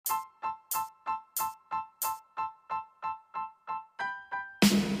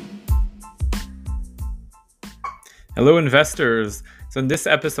Hello, investors. So, in this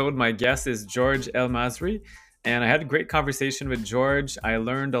episode, my guest is George El Masri, and I had a great conversation with George. I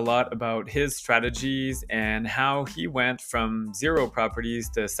learned a lot about his strategies and how he went from 0 properties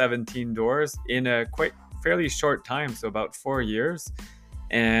to 17 doors in a quite fairly short time, so about 4 years.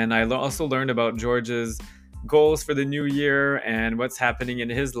 And I also learned about George's goals for the new year and what's happening in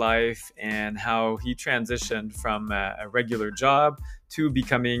his life and how he transitioned from a regular job to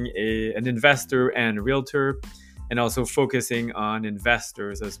becoming an investor and realtor and also focusing on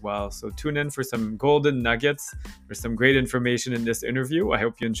investors as well. So tune in for some golden nuggets. There's some great information in this interview. I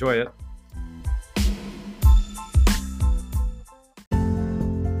hope you enjoy it.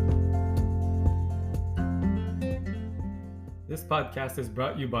 This podcast is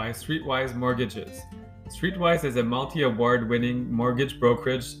brought you by Streetwise Mortgages. Streetwise is a multi-award winning mortgage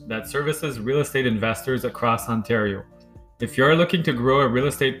brokerage that services real estate investors across Ontario. If you're looking to grow a real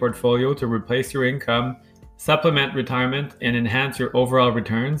estate portfolio to replace your income, supplement retirement, and enhance your overall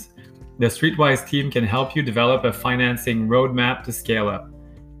returns, the Streetwise team can help you develop a financing roadmap to scale up.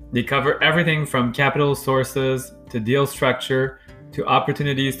 They cover everything from capital sources to deal structure to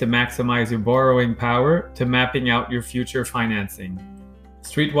opportunities to maximize your borrowing power to mapping out your future financing.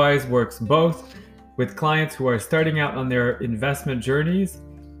 Streetwise works both with clients who are starting out on their investment journeys,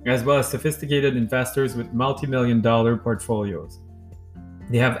 as well as sophisticated investors with multi-million-dollar portfolios.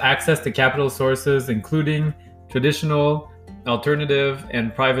 They have access to capital sources including traditional, alternative,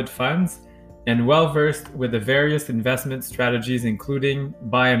 and private funds, and well-versed with the various investment strategies including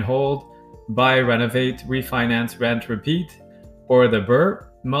buy and hold, buy, renovate, refinance, rent, repeat, or the BRRRR,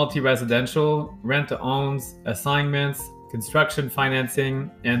 multi-residential, rent-to-owns, assignments, construction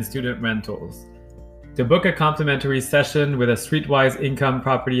financing, and student rentals. To book a complimentary session with a Streetwise Income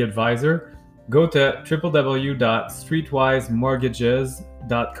Property Advisor, go to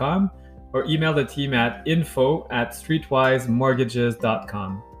www.streetwisemortgages.com or email the team at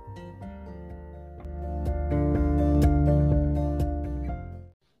info@streetwisemortgages.com.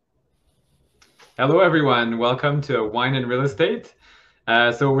 Hello, everyone. Welcome to Wine and Real Estate.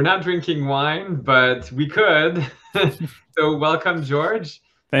 So we're not drinking wine, but we could. So welcome, George.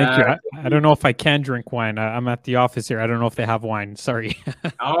 Thank you. I don't know if I can drink wine. I'm at the office here. I don't know if they have wine. Sorry.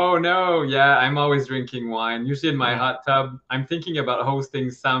 Oh, no. Yeah, I'm always drinking wine, usually in my hot tub. I'm thinking about hosting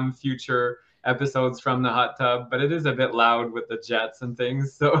some future episodes from the hot tub, but it is a bit loud with the jets and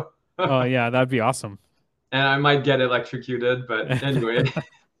things. So, Oh, yeah, that'd be awesome. and I might get electrocuted, but anyway,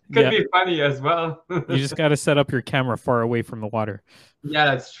 could Yeah. be funny as well. You just got to set up your camera far away from the water. Yeah,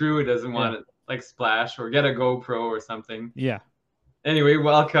 that's true. It doesn't want Yeah. it like splash, or get a GoPro or something. Yeah. Anyway,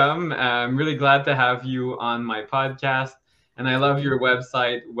 welcome. I'm really glad to have you on my podcast. And I love your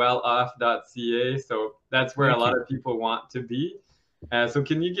website, welloff.ca. So that's where Thank a lot you. of people want to be. So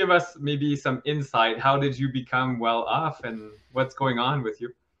can you give us maybe some insight? How did you become well off and what's going on with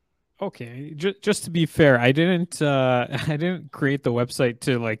you? Okay. Just to be fair, I didn't I didn't create the website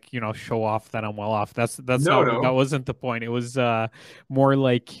to show off that I'm well off. That's No, not that no. wasn't the point. It was more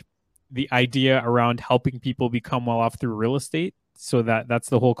like the idea around helping people become well off through real estate. So that's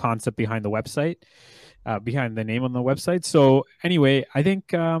the whole concept behind the website, behind the name on the website. So anyway, I think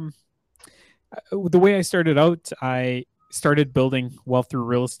the way I started out, I started building wealth through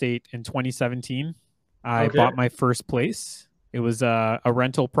real estate in 2017. I Okay. bought my first place. It was a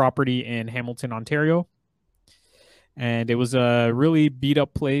rental property in Hamilton, Ontario. And it was a really beat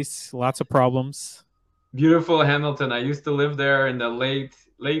up place, lots of problems. Beautiful Hamilton. I used to live there in the late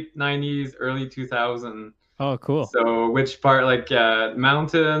 90s, early 2000. Oh, cool. So which part, like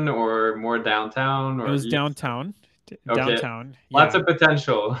mountain or more downtown It or was east? downtown. Okay. Downtown. Lots Yeah. of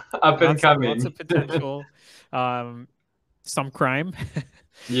potential, up and Lots coming. of potential. Um, some crime.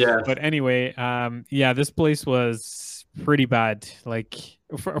 Yes. But anyway, yeah, this place was pretty bad. Like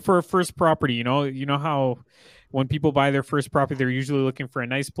for a first property, you know how when people buy their first property, they're usually looking for a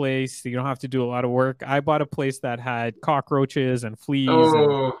nice place. You don't have to do a lot of work. I bought a place that had cockroaches and fleas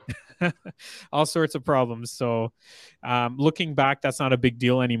and Oh, all sorts of problems. So, looking back, that's not a big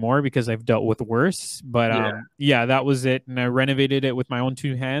deal anymore because I've dealt with worse. But yeah. yeah, that was it, and I renovated it with my own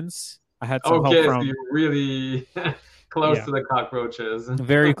two hands. I had some help Okay, so from, you're really close yeah, to the cockroaches.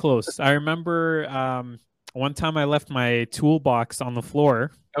 very close. I remember one time I left my toolbox on the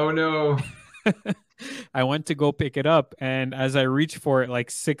floor. Oh no. I went to go pick it up, and as I reach for it,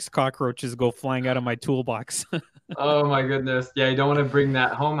 like 6 cockroaches go flying out of my toolbox. Oh my goodness. Yeah, you don't want to bring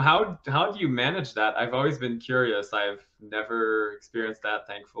that home. How do you manage that? I've always been curious. I've never experienced that,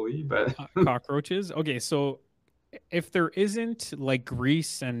 thankfully, but Cockroaches. Okay, so if there isn't like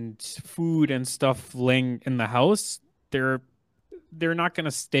grease and food and stuff laying in the house, they're not going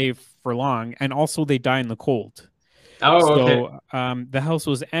to stay for long, and also they die in the cold. Oh, okay. So the house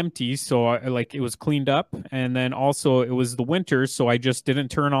was empty, so like it was cleaned up, and then also it was the winter, so I just didn't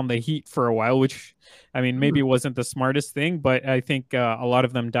turn on the heat for a while, which I mean maybe Hmm. it wasn't the smartest thing, but I think a lot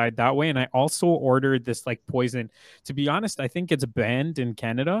of them died that way. And I also ordered this like poison. To be honest, I think it's banned in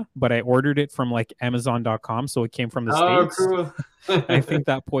Canada, but I ordered it from like Amazon.com, so it came from the Oh, States. cool. I think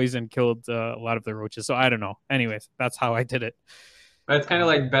that poison killed a lot of the roaches. So I don't know. Anyways, that's how I did it. It's kind of Uh,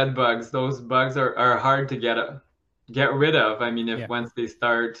 like bed bugs. Those bugs are hard to get rid of. I mean, if yeah. once they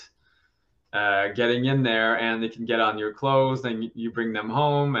start getting in there and they can get on your clothes, then you bring them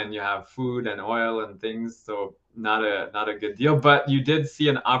home and you have food and oil and things. So not a good deal. But you did see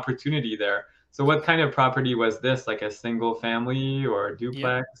an opportunity there. So what kind of property was this? Like a single family or a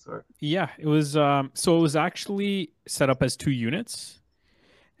Yep. duplex or? Yeah. It was so it was actually set up as 2 units.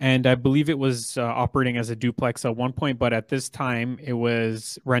 And I believe it was operating as a duplex at one point, but at this time it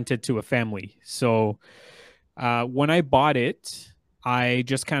was rented to a family. So when I bought it, I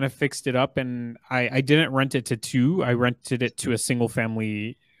just kind of fixed it up, and I didn't rent it to two. I rented it to a single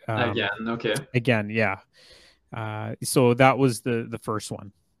family. Again, okay. Again, yeah. So that was the first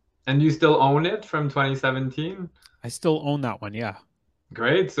one. And you still own it from 2017? I still own that one. Yeah.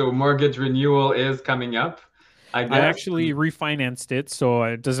 Great. So mortgage renewal is coming up, I I guess. actually refinanced it, so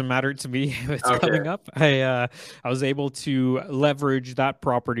it doesn't matter to me if it's Okay. coming up. I was able to leverage that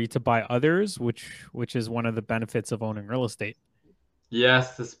property to buy others, which is one of the benefits of owning real estate.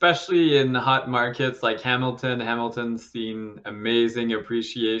 Yes, especially in hot markets like Hamilton. Hamilton's seen amazing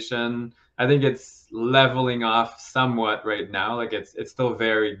appreciation. I think it's leveling off somewhat right now. Like it's still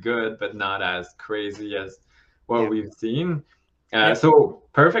very good, but not as crazy as what Yeah. we've seen. Yep. So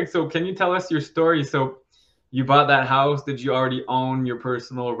perfect. So can you tell us your story? So you bought that house. Did you already own your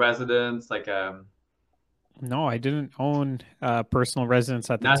personal residence? Like No, I didn't own personal residence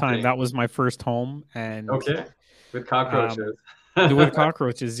at the time. nothing. That was my first home, and Okay. With um, cockroaches. with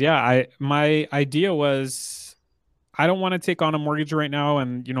cockroaches, yeah. I my idea was I don't want to take on a mortgage right now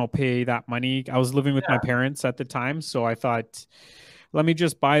and pay that money. I was living with my parents at the time, so I thought, let me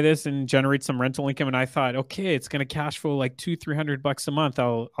just buy this and generate some rental income. And I thought, okay, it's gonna cash flow like 200-300 bucks a month.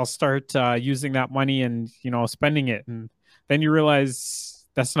 I'll start using that money and spending it. And then you realize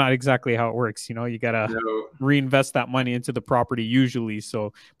that's not exactly how it works. You gotta No. reinvest that money into the property usually.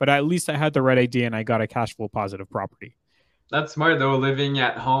 So, but at least I had the right idea and I got a cash flow positive property. That's smart though, living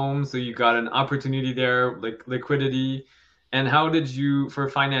at home, so you got an opportunity there, like liquidity. And how did you, for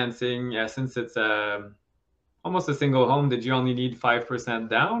financing, since it's almost a single home, did you only need 5%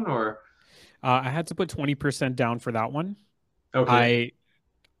 down or? I had to put 20% down for that one. Okay.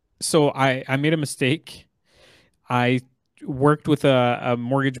 I I made a mistake. I worked with a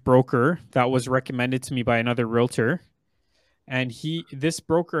mortgage broker that was recommended to me by another realtor, and this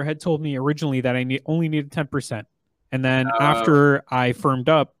broker had told me originally that only needed 10%, and then Uh, after I firmed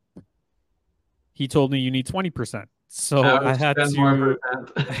up, he told me you need 20%. So I ouch, had 10 more to.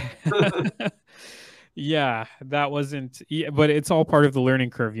 percent. Yeah, that wasn't. Yeah, but it's all part of the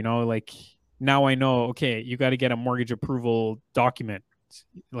learning curve, like now I know. Okay, you got to get a mortgage approval document,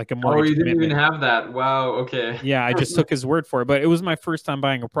 like a Oh, mortgage you didn't even commitment. have that. Wow, okay. Yeah, I just took his word for it. But it was my first time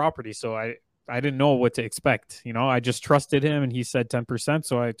buying a property, so I didn't know what to expect. I just trusted him, and he said 10%,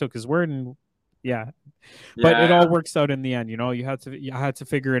 so I took his word, and yeah. But it Yeah, all works out in the end. I had to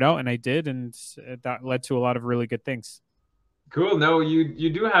figure it out, and I did, and that led to a lot of really good things. cool. No, you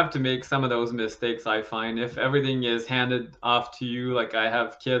do have to make some of those mistakes, I find. If everything is handed off to you, like I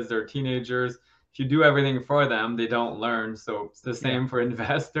have kids, they're teenagers. If you do everything for them, they don't learn. So it's the Yeah. same for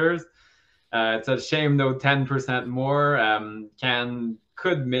investors. It's a shame though, 10% more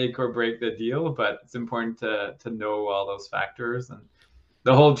could make or break the deal, but it's important to know all those factors. And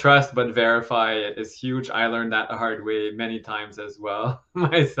the whole trust but verify is huge. I learned that the hard way many times as well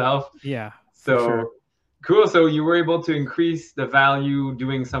myself. Yeah, for sure. So cool. So you were able to increase the value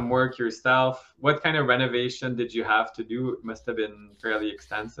doing some work yourself. What kind of renovation did you have to do? It must have been fairly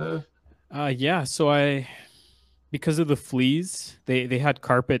extensive. Yeah, so because of the fleas, they had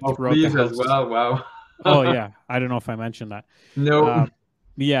carpet Oh, throughout the please as house. well. Wow. Oh yeah, I don't know if I mentioned that. No. Um,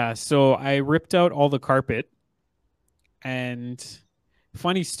 yeah, so I ripped out all the carpet, and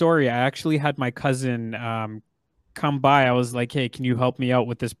funny story, I actually had my cousin come by. I was like, "Hey, can you help me out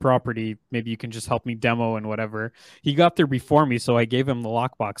with this property? Maybe you can just help me demo and whatever." He got there before me, so I gave him the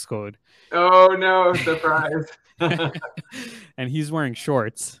lockbox code. Oh no, surprise. And he's wearing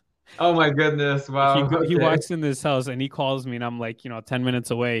shorts. Oh my goodness. he Wow. he Okay. walks in this house and he calls me, and I'm like 10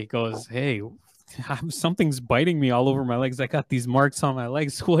 minutes away. He goes, "Hey, something's biting me all over my legs. I got these marks on my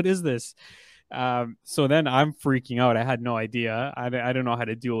legs. What is this?" So then I'm freaking out. I had no idea. I don't know how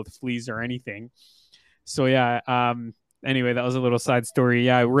to deal with fleas or anything. So yeah, anyway, that was a little side story.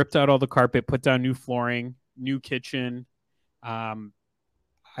 Yeah, I ripped out all the carpet, put down new flooring, new kitchen. Um,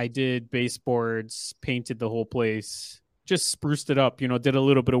 I did baseboards, painted the whole place, just spruced it up. Did a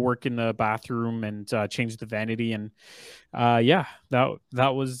little bit of work in the bathroom and changed the vanity, and yeah, that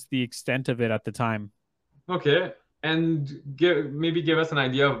was the extent of it at the time. Okay. And maybe give us an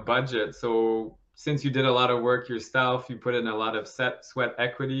idea of budget. So since you did a lot of work yourself, you put in a lot of sweat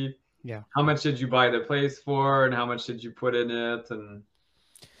equity. Yeah, How much did you buy the place for, and how much did you put in it, and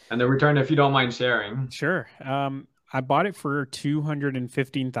the return, if you don't mind sharing? sure. I bought it for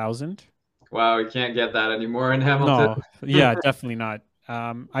 215,000. Wow, you can't get that anymore in Hamilton. No, yeah, definitely not.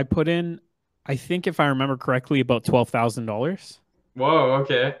 I put in, I think if I remember correctly, about $12,000. Whoa,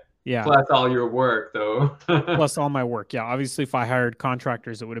 okay. Yeah, Plus all your work, though. plus all my work. Yeah, obviously, if I hired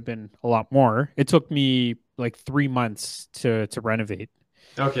contractors, it would have been a lot more. It took me like 3 months to renovate.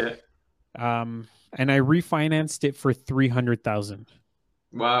 Okay. And I refinanced it for 300,000.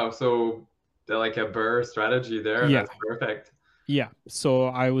 Wow. So they're like a Burr strategy there. Yeah, That's perfect. yeah. So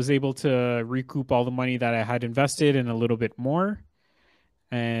I was able to recoup all the money that I had invested and a little bit more,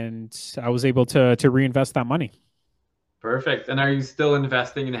 and I was able to reinvest that money. Perfect. And are you still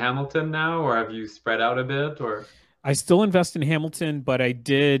investing in Hamilton now, or have you spread out a bit, or? I still invest in Hamilton, but I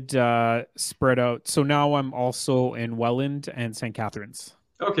did spread out. So now I'm also in Welland and St. Catharines.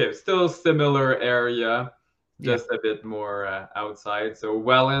 Okay, still similar area, Yeah. just a bit more outside. So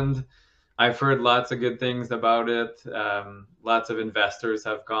Welland, I've heard lots of good things about it. Lots of investors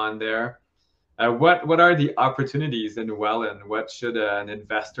have gone there. What are the opportunities in Welland? What should an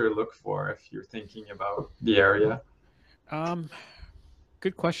investor look for if you're thinking about the area? Um,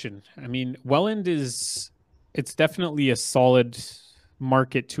 Good question. I mean, Welland it's definitely a solid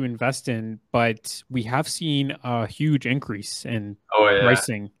market to invest in, but we have seen a huge increase in Oh yeah,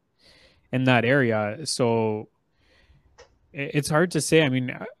 pricing in that area. So it's hard to say. I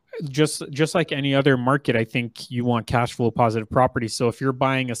mean, just like any other market, I think you want cash flow positive property. So if you're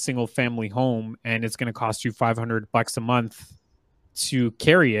buying a single family home and it's going to cost you $500 a month to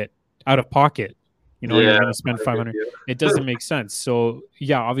carry it out of pocket, yeah, you're going to spend not a good 500. deal. It doesn't make sense. So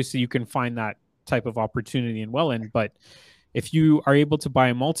yeah, obviously you can find that type of opportunity in Welland, but if you are able to buy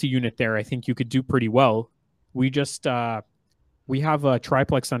a multi-unit there, I think you could do pretty well. We just we have a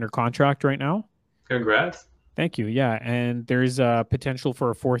triplex under contract right now. Congrats. Thank you. Yeah, and there's a potential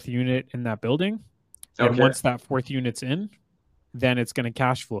for a fourth unit in that building. And Okay. once that fourth unit's in, then it's going to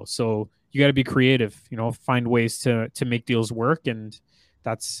cash flow. So you got to be creative, find ways to make deals work, and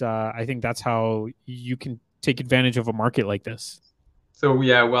that's I think that's how you can take advantage of a market like this. So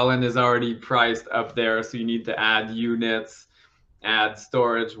yeah, Welland is already priced up there, so you need to add units, add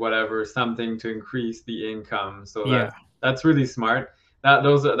storage, whatever, something to increase the income. So Yeah. that's really smart.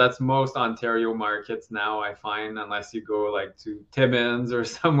 That's most Ontario markets now, I find, unless you go like to Timmins or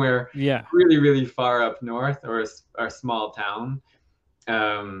somewhere Yeah. really, really far up north, or a small town.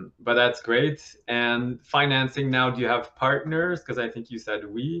 But that's great. And financing now, do you have partners? Because I think you said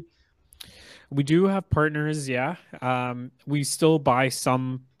we. We do have partners, yeah. We still buy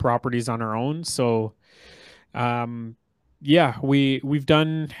some properties on our own, so um, yeah, we've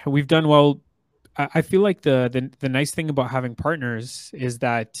done well. I feel like the nice thing about having partners is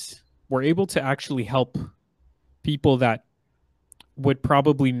that we're able to actually help people that would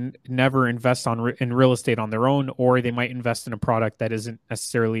probably never invest in real estate on their own, or they might invest in a product that isn't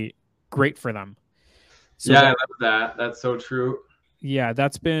necessarily great for them. So Yeah, I that love that. That's so true. yeah,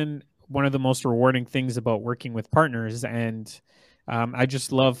 that's been one of the most rewarding things about working with partners, and I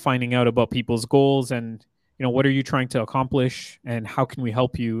just love finding out about people's goals and what are you trying to accomplish and how can we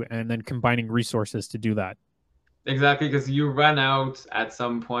help you, and then combining resources to do that. Exactly, because you run out at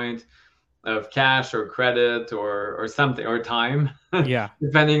some point of cash or credit or something or time, Yeah,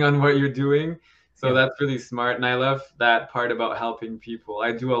 depending on what you're doing. So yeah, that's really smart. And I love that part about helping people.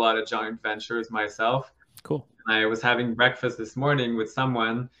 I do a lot of joint ventures myself. cool. I was having breakfast this morning with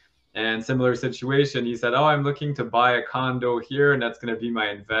someone and similar situation. He said, "Oh, I'm looking to buy a condo here and that's going to be my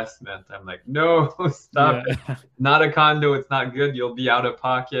investment." I'm like, "No, stop Yeah, it. Not a condo. It's not good. You'll be out of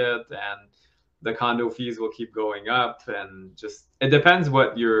pocket and the condo fees will keep going up, and just it depends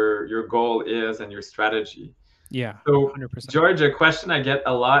what your goal is and your strategy." yeah, So, 100%. George, a question I get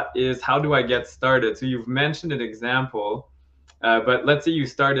a lot is how do I get started? So you've mentioned an example, but let's say you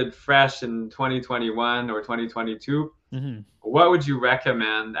started fresh in 2021 or 2022. Hmm. What would you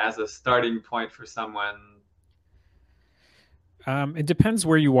recommend as a starting point for someone It depends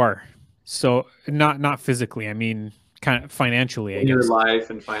where you are. So not physically. I mean, kind of financially, I in your guess. life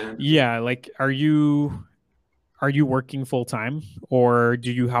and finance? Yeah, like are you working full time or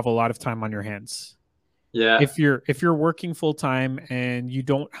do you have a lot of time on your hands? Yeah. If you're working full time and you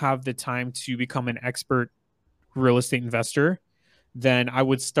don't have the time to become an expert real estate investor, then I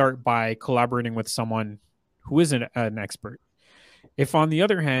would start by collaborating with someone who isn't an expert. If, on the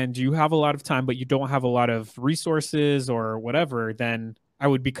other hand, you have a lot of time, but you don't have a lot of resources or whatever, then I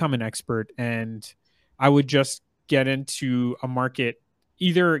would become an expert and I would just get into a market,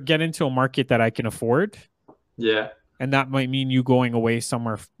 either get into a market that I can afford. Yeah. And that might mean you going away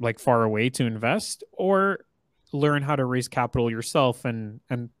somewhere like far away to invest, or learn how to raise capital yourself and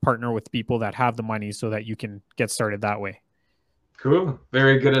partner with people that have the money so that you can get started that way. Cool.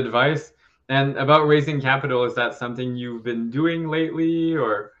 Very good advice. And about raising capital, is that something you've been doing lately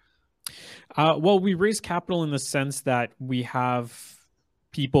or? Well, we raise capital in the sense that we have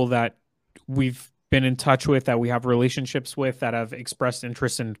people that we've been in touch with, that we have relationships with, that have expressed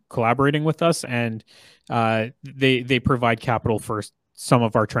interest in collaborating with us, and they provide capital for some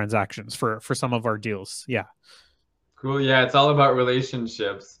of our transactions, for some of our deals. Yeah. Cool. Yeah, it's all about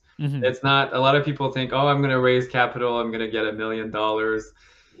relationships. Hmm. It's not, a lot of people think, oh, I'm going to raise capital, I'm going to get $1 million.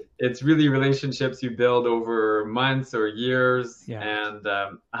 It's really relationships you build over months or years. Yeah.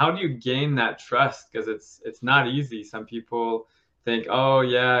 And how do you gain that trust? Because it's not easy. Some people think, oh,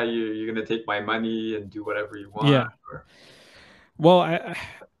 yeah, you're going to take my money and do whatever you want. Yeah. Or, Well,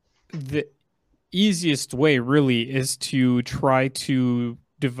 the easiest way really is to try to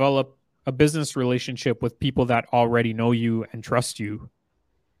develop a business relationship with people that already know you and trust you.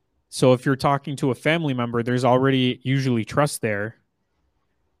 So if you're talking to a family member, there's already usually trust there.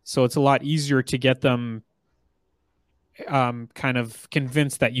 So it's a lot easier to get them kind of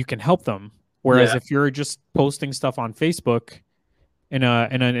convinced that you can help them. Whereas yeah, if you're just posting stuff on Facebook in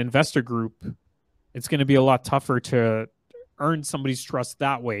an investor group, it's going to be a lot tougher to earn somebody's trust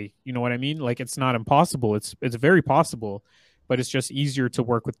that way. You know what I mean? Like, it's not impossible. It's very possible, but it's just easier to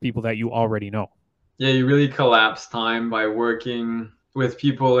work with people that you already know. yeah, you really collapse time by working with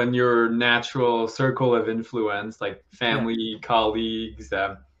people in your natural circle of influence, like Yeah. family, colleagues.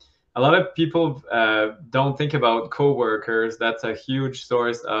 A lot of people don't think about coworkers. That's a huge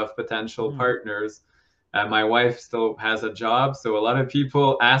source of potential Mhm. partners. My wife still has a job, so a lot of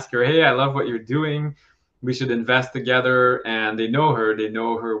people ask her, "Hey, I love what you're doing. We should invest together." And they know her. They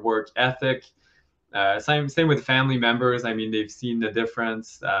know her work ethic. Same with family members. I mean, they've seen the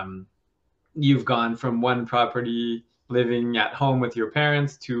difference. You've gone from one property living at home with your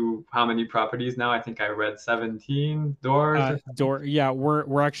parents to how many properties now? I think I read 17 doors or something. Door. Yeah,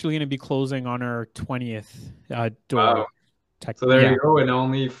 we're actually going to be closing on our 20th Wow. door. Tech. So there Yeah. you go. In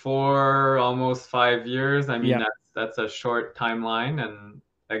only 4, almost 5 years. I mean, Yeah. that's a short timeline and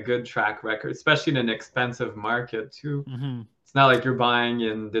a good track record, especially in an expensive market too. Hmm. It's not like you're buying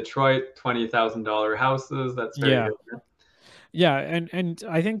in Detroit $20,000 houses. That's very Yeah. different. Yeah, and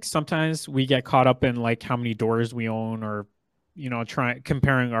I think sometimes we get caught up in like how many doors we own, or try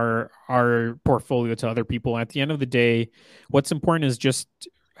comparing our portfolio to other people. At the end of the day, what's important is just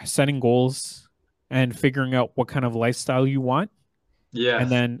setting goals and figuring out what kind of lifestyle you want, and Yes.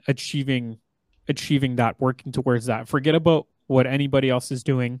 then achieving that, working towards that. Forget about what anybody else is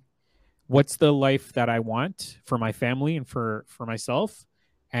doing. What's the life that I want for my family and for myself,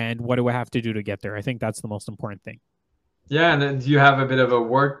 and what do I have to do to get there? I think that's the most important thing. Yeah, and then do you have a bit of a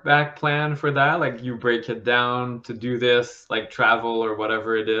work back plan for that? Like you break it down to do this, like travel or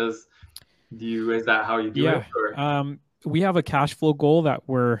whatever it is. Is that how you do it? Yeah. Or We have a cash flow goal that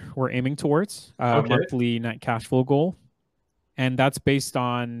we're aiming towards, okay. monthly net cash flow goal. And that's based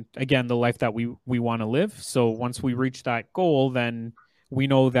on, again, the life that we want to live. So once we reach that goal, then we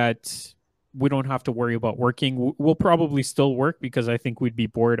know that we don't have to worry about working. We'll probably still work because I think we'd be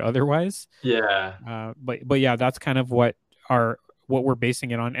bored otherwise. Yeah. But yeah, that's kind of what we're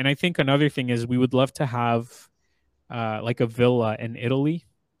basing it on. And I think another thing is we would love to have like a villa in Italy,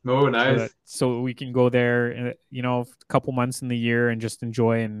 Oh, nice. so we can go there, a couple months in the year and just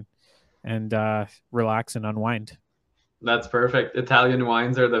enjoy and relax and unwind. That's perfect. Italian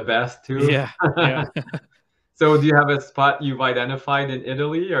wines are the best too. Yeah, yeah. So do you have a spot you've identified in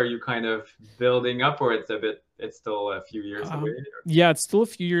Italy? Are you kind of building up or it's still a few years away? Yeah, it's still a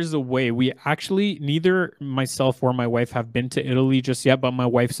few years away. We actually, neither myself or my wife have been to Italy just yet, but my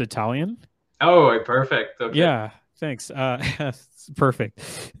wife's Italian. Oh, perfect. Okay. Yeah, thanks. It's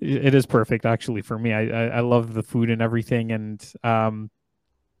perfect. It is perfect actually for me. I love the food and everything, and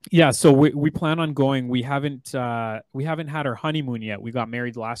yeah. So we plan on going. We haven't had our honeymoon yet. We got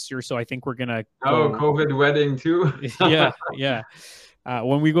married last year, so I think we're gonna Oh, go. COVID wedding too. Yeah, yeah.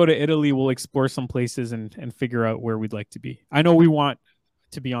 When we go to Italy, we'll explore some places and figure out where we'd like to be. I know we want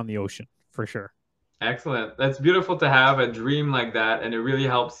to be on the ocean for sure. Excellent. That's beautiful to have a dream like that, and it really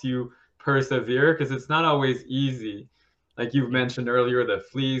helps you persevere because it's not always easy. Like you've mentioned earlier, the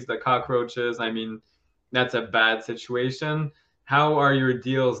fleas, the cockroaches. I mean, that's a bad situation. How are your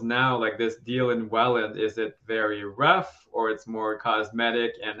deals now? Like this deal in Welland, is it very rough or it's more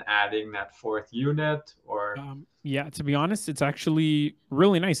cosmetic and adding that fourth unit or? Yeah, to be honest, it's actually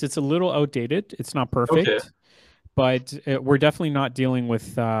really nice. It's a little outdated. It's not Okay. perfect, but we're definitely not dealing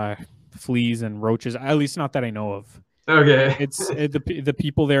with fleas and roaches, at least not that I know of. Okay. It's the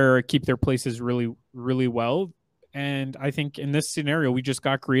people there keep their places really, really well. And I think in this scenario, we just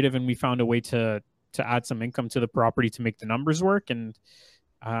got creative and we found a way to add some income to the property to make the numbers work. And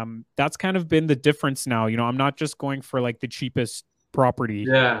that's kind of been the difference now. You know, I'm not just going for like the cheapest property.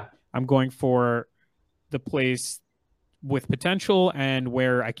 Yeah. I'm going for the place with potential and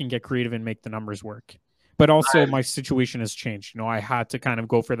where I can get creative and make the numbers work. But also my situation has changed. You know, I had to kind of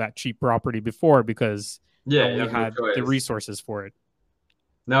go for that cheap property before because I Yeah, you only have no had the choice. resources for it.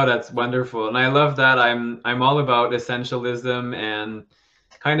 No, that's wonderful. And I love that. I'm all about essentialism and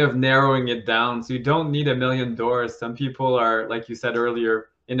kind of narrowing it down. So you don't need a million doors. Some people are, like you said earlier,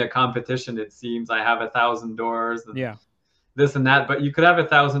 in a competition, it seems. I have 1,000 doors and Yeah. this and that, but you could have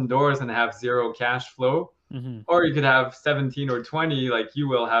 1,000 doors and have zero cash flow, Mm-hmm. or you could have 17 or 20 like you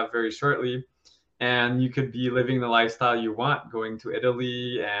will have very shortly, and you could be living the lifestyle you want, going to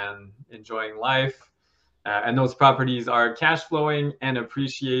Italy and enjoying life. And those properties are cash flowing and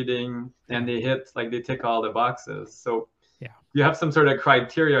appreciating, and they tick all the boxes. So Yeah. you have some sort of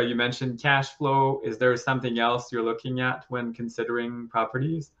criteria. You mentioned cash flow. Is there something else you're looking at when considering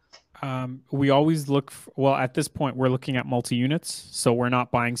properties? We always look, well, at this point, we're looking at multi units. So we're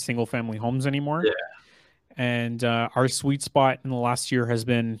not buying single family homes anymore. Yeah. And our sweet spot in the last year has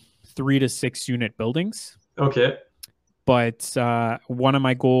been 3 to 6 unit buildings. Okay. But one of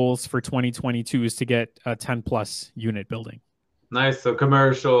my goals for 2022 is to get a 10 plus unit building. Nice. So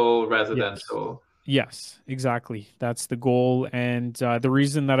commercial, Yes. residential. Yes, exactly. That's the goal. And the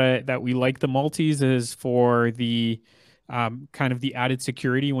reason that we like the multis is for the kind of the added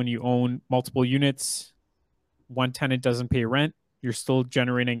security. When you own multiple units, one tenant doesn't pay rent, you're still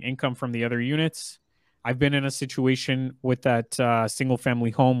generating income from the other units. I've been in a situation with that single family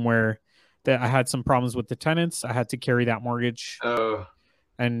home where that I had some problems with the tenants. I had to carry that mortgage, Oh,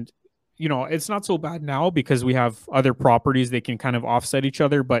 and you know it's not so bad now because we have other properties they can kind of offset each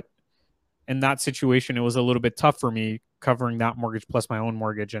other. But in that situation, it was a little bit tough for me covering that mortgage plus my own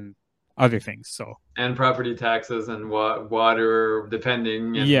mortgage and other things. So and property taxes and water,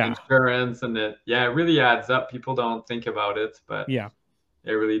 depending, and yeah, insurance, and it really adds up. People don't think about it, but yeah,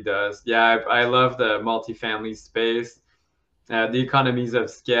 it really does. Yeah, I love the multifamily space. The economies of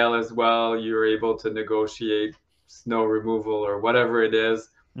scale as well. You're able to negotiate snow removal or whatever it is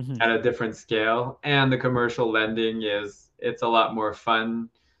hmm, at a different scale. And the commercial lending it's a lot more fun.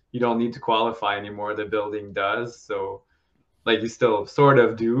 You don't need to qualify anymore. The building does. So like you still sort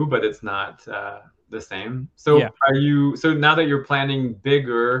of do, but it's not the same. yeah. So now that you're planning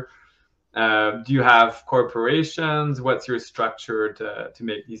bigger, do you have corporations? What's your structure to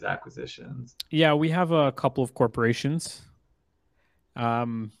make these acquisitions? Yeah, we have a couple of corporations.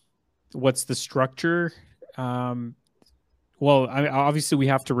 Um, what's the structure? Um, well, obviously we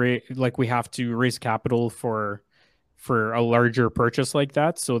have to raise capital for a larger purchase like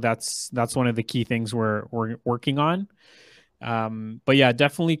that. So that's one of the key things we're working on. But yeah,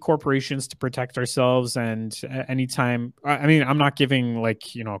 definitely corporations to protect ourselves. And anytime, I mean, I'm not giving like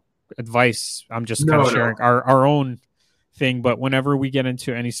advice. I'm just kind of No, no. sharing our own thing. But whenever we get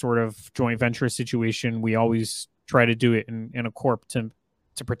into any sort of joint venture situation, we always try to do it in a corp to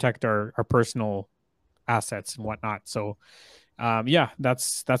protect our personal assets and whatnot. So yeah,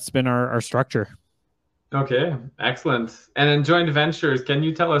 that's been our structure. Okay, excellent. And in joint ventures, can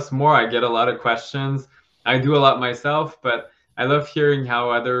you tell us more? I get a lot of questions. I do a lot myself, but I love hearing how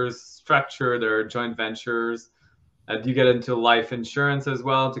others structure their joint ventures. Do you get into life insurance as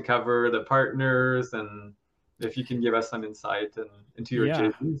well to cover the partners? And if you can give us some insight into your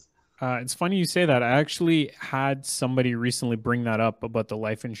Yeah. JVs. It's funny you say that. I actually had somebody recently bring that up about the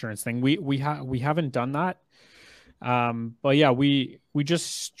life insurance thing. We haven't done that. But yeah, we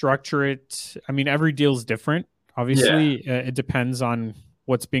just structure it. I mean, every deal is different. Yeah, Obviously, it depends on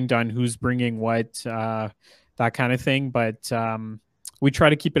what's being done, who's bringing what, that kind of thing. But we try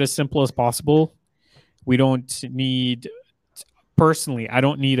to keep it as simple as possible. We don't need, personally, I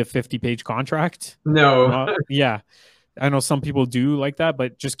don't need a 50-page contract. no, Yeah, I know some people do like that,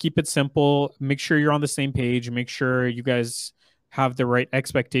 but just keep it simple. Make sure you're on the same page. Make sure you guys have the right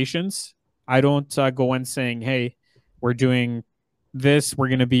expectations. I don't go in saying, "Hey, we're doing this. We're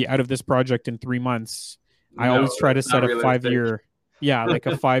going to be out of this project in 3 months." I no, always try to that's not set a five realistic. year, yeah, like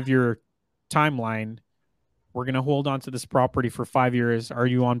a 5 year timeline. We're going to hold on to this property for 5 years. Are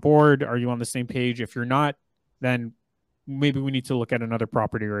you on board? Are you on the same page? If you're not, then maybe we need to look at another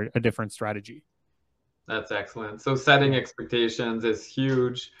property or a different strategy. That's excellent. So setting expectations is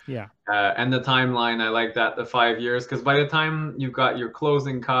huge. Yeah. And the timeline, I like that, the 5 years, because by the time you've got your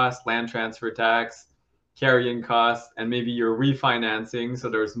closing costs, land transfer tax, carrying costs, and maybe you're refinancing, so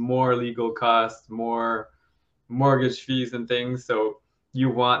there's more legal costs, more mortgage fees and things. So you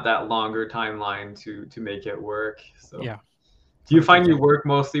want that longer timeline to make it work. So yeah. Do you find you work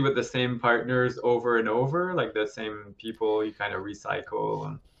mostly with the same partners over and over, like the same people you kind of recycle?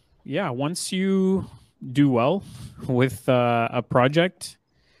 And... Yeah, once you do well with a project,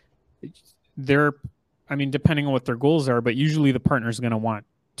 depending on what their goals are, but usually the partner is going to want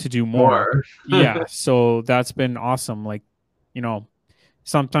to do more. Yeah, so that's been awesome. Like,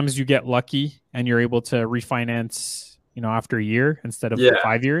 sometimes you get lucky and you're able to refinance, after a year instead of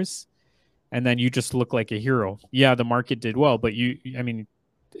 5 years. And then you just look like a hero. Yeah, the market did well, but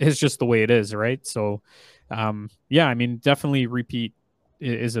it's just the way it is, right? So, definitely repeat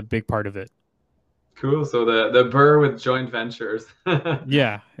is a big part of it. Cool. So the BRRRR with joint ventures.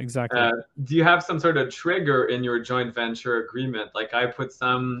 Yeah, exactly. Do you have some sort of trigger in your joint venture agreement? Like I put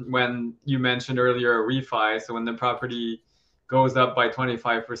some when you mentioned earlier a refi. So when the property goes up by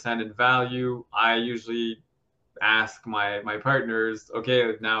 25% in value, I usually ask my partners,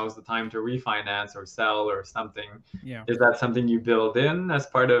 okay, now is the time to refinance or sell or something. Yeah. Is that something you build in as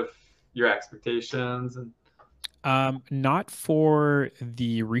part of your expectations? Not for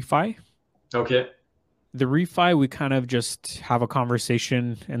the refi. Okay. The refi, we kind of just have a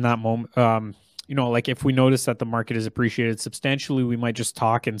conversation in that moment. Like if we notice that the market is appreciated substantially, we might just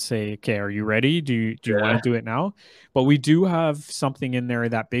talk and say, okay, are you ready? Do you want to do it now? But we do have something in there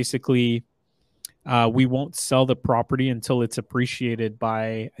that basically we won't sell the property until it's appreciated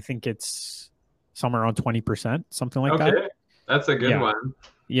by, I think it's somewhere around 20%, something like that. Okay, that's a good one.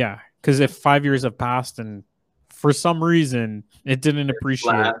 Yeah, because if 5 years have passed and for some reason it didn't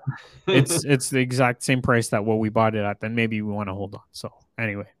appreciate, it's the exact same price that what we bought it at, then maybe we want to hold on. So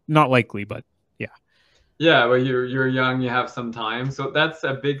anyway, not likely, but yeah. Yeah, well, you're young, you have some time. So that's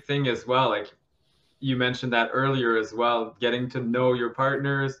a big thing as well. Like you mentioned that earlier as well, getting to know your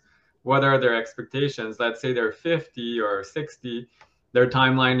partners. What are their expectations? Let's say they're 50 or 60. Their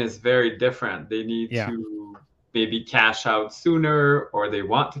timeline is very different. They need to maybe cash out sooner, or they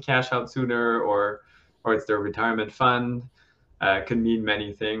want to cash out sooner, or it's their retirement fund. Can mean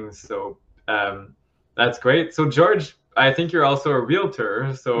many things. So that's great. So George, I think you're also a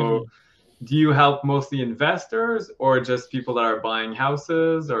realtor. So do you help mostly investors or just people that are buying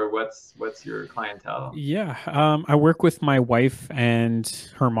houses, or what's your clientele? Yeah, I work with my wife and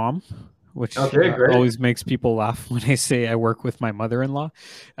her mom, which always makes people laugh when I say I work with my mother-in-law.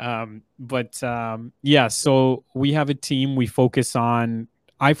 So we have a team. I focus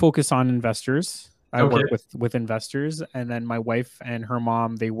on investors. I work with investors, and then my wife and her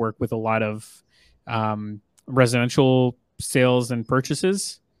mom, they work with a lot of residential sales and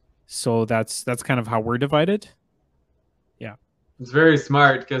purchases. So that's kind of how we're divided. Yeah. It's very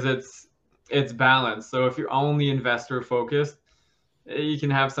smart because it's balanced. So if you're only investor focused, you can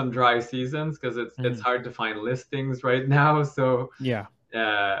have some dry seasons because it's hard to find listings right now. So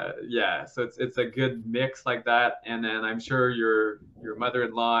so it's a good mix like that. And then I'm sure your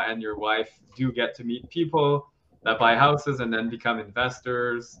mother-in-law and your wife do get to meet people that buy houses and then become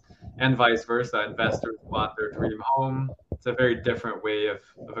investors, and vice versa. Investors want their dream home. It's a very different way of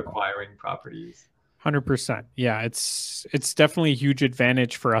acquiring properties. 100%. Yeah, it's definitely a huge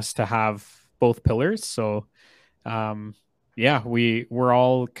advantage for us to have both pillars. So we're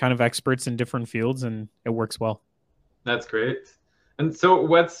all kind of experts in different fields, and it works well. That's great. And so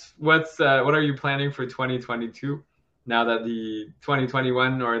what are you planning for 2022? Now that the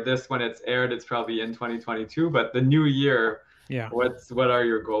 2021, or this, when it's aired, it's probably in 2022, but the new year, what are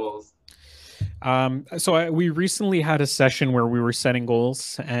your goals? We recently had a session where we were setting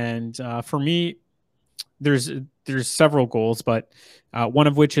goals, and for me, there's several goals, but one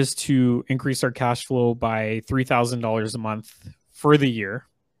of which is to increase our cash flow by $3,000 a month for the year.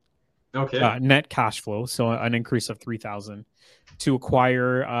 Okay. Net cash flow, so an increase of 3,000 to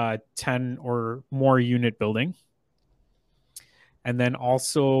acquire 10 or more unit building. And then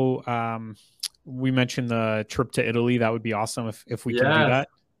also, we mentioned the trip to Italy. That would be awesome if we can do that.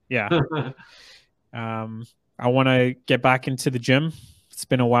 Yeah. I want to get back into the gym. It's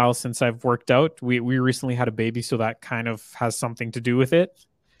been a while since I've worked out. We recently had a baby, so that kind of has something to do with it.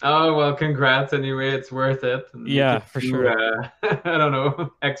 Oh, well, congrats anyway. It's worth it. Yeah, for sure. I don't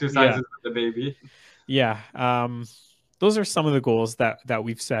know, exercises with the baby. Yeah. those are some of the goals that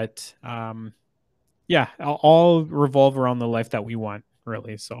we've set. Yeah, all revolve around the life that we want,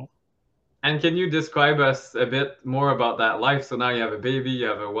 really. So. And can you describe us a bit more about that life? So now you have a baby, you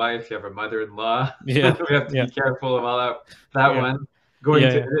have a wife, you have a mother-in-law. Yeah. We have to be careful about that Yeah. one. Going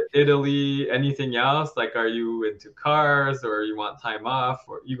to Italy, anything else? Like, are you into cars, or you want time off,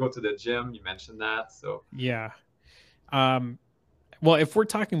 or you go to the gym? You mentioned that. So yeah. Well, if we're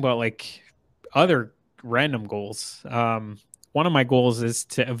talking about like other random goals, one of my goals is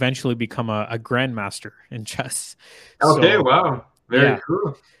to eventually become a grandmaster in chess. Okay, So, wow. Very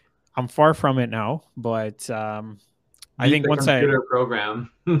cool. I'm far from it now, but I think once computer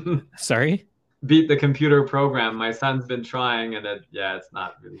program. Sorry? Beat the computer program. My son's been trying, and it's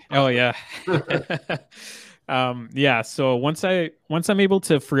not really possible. Oh yeah. Yeah, so once I'm able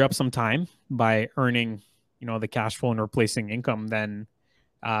to free up some time by earning, the cash flow and replacing income, then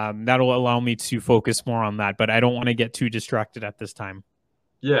that'll allow me to focus more on that, but I don't want to get too distracted at this time.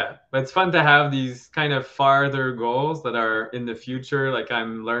 Yeah, but it's fun to have these kind of farther goals that are in the future. Like,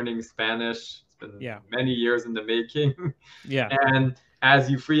 I'm learning Spanish. It's been many years in the making. Yeah. And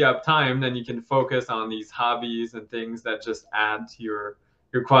as you free up time, then you can focus on these hobbies and things that just add to your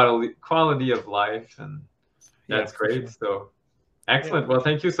quality of life. And that's great. Sure. So excellent. Well,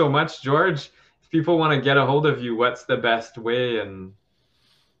 thank you so much, George. If people want to get a hold of you, what's the best way? And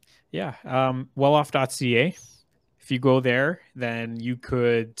welloff.ca. If you go there, then you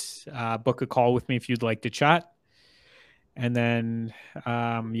could book a call with me if you'd like to chat. And then,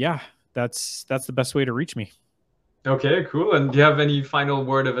 that's the best way to reach me. Okay, cool. And do you have any final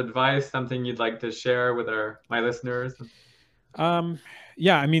word of advice, something you'd like to share with my listeners? I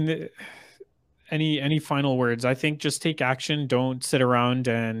mean, any final words? I think just take action. Don't sit around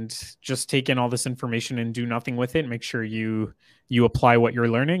and just take in all this information and do nothing with it. Make sure you apply what you're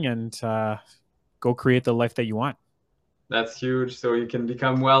learning and go create the life that you want. That's huge. So you can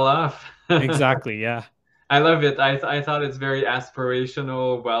become well off. Exactly. Yeah. I love it. I thought it's very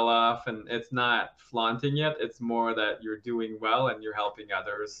aspirational, well off, and it's not flaunting it. It's more that you're doing well and you're helping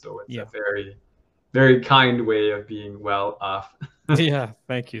others. So it's a very, very kind way of being well off. Yeah.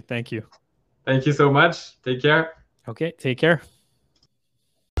 Thank you. Thank you. Thank you so much. Take care. Okay. Take care.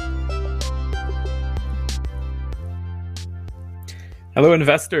 Hello,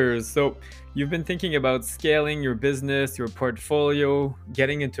 investors. So you've been thinking about scaling your business, your portfolio,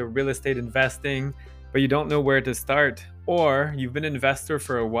 getting into real estate investing, but you don't know where to start. Or you've been an investor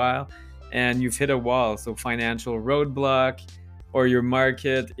for a while and you've hit a wall, so financial roadblock, or your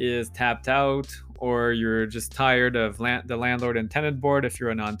market is tapped out, or you're just tired of the landlord and tenant board if you're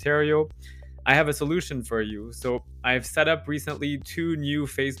in Ontario. I have a solution for you. So I've set up recently 2 new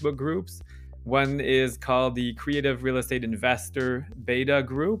Facebook groups. One is called the Creative Real Estate Investor Beta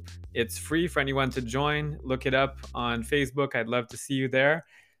Group. It's free for anyone to join. Look it up on Facebook. I'd love to see you there.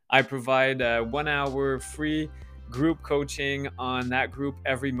 I provide a 1-hour free group coaching on that group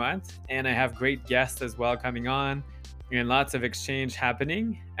every month. And I have great guests as well coming on and lots of exchange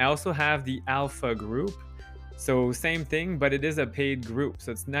happening. I also have the Alpha Group. So same thing, but it is a paid group.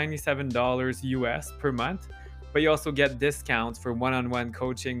 So it's $97 US per month, but you also get discounts for one-on-one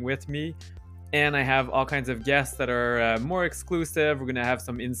coaching with me. And I have all kinds of guests that are more exclusive. We're going to have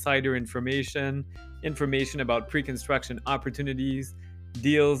some insider information about pre-construction opportunities,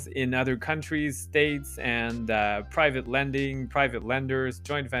 deals in other countries, states, and private lending, private lenders,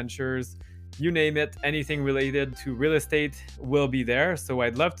 joint ventures, you name it. Anything related to real estate will be there. So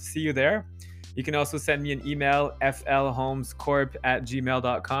I'd love to see you there. You can also send me an email,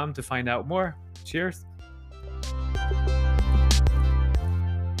 flhomescorp@gmail.com, to find out more. Cheers.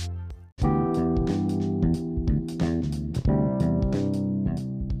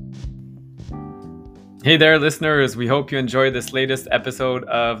 Hey there, listeners. We hope you enjoyed this latest episode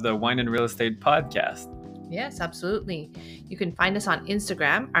of the Wine and Real Estate podcast. Yes, absolutely. You can find us on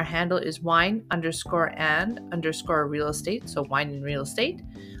Instagram. Our handle is wine_and_real estate. So wine and real estate.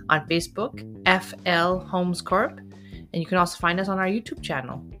 On Facebook, FL Homes Corp. And you can also find us on our YouTube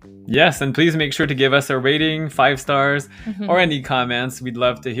channel. Yes, and please make sure to give us a rating, 5 stars, or any comments. We'd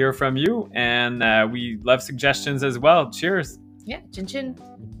love to hear from you. And we love suggestions as well. Cheers. Yeah, chin chin.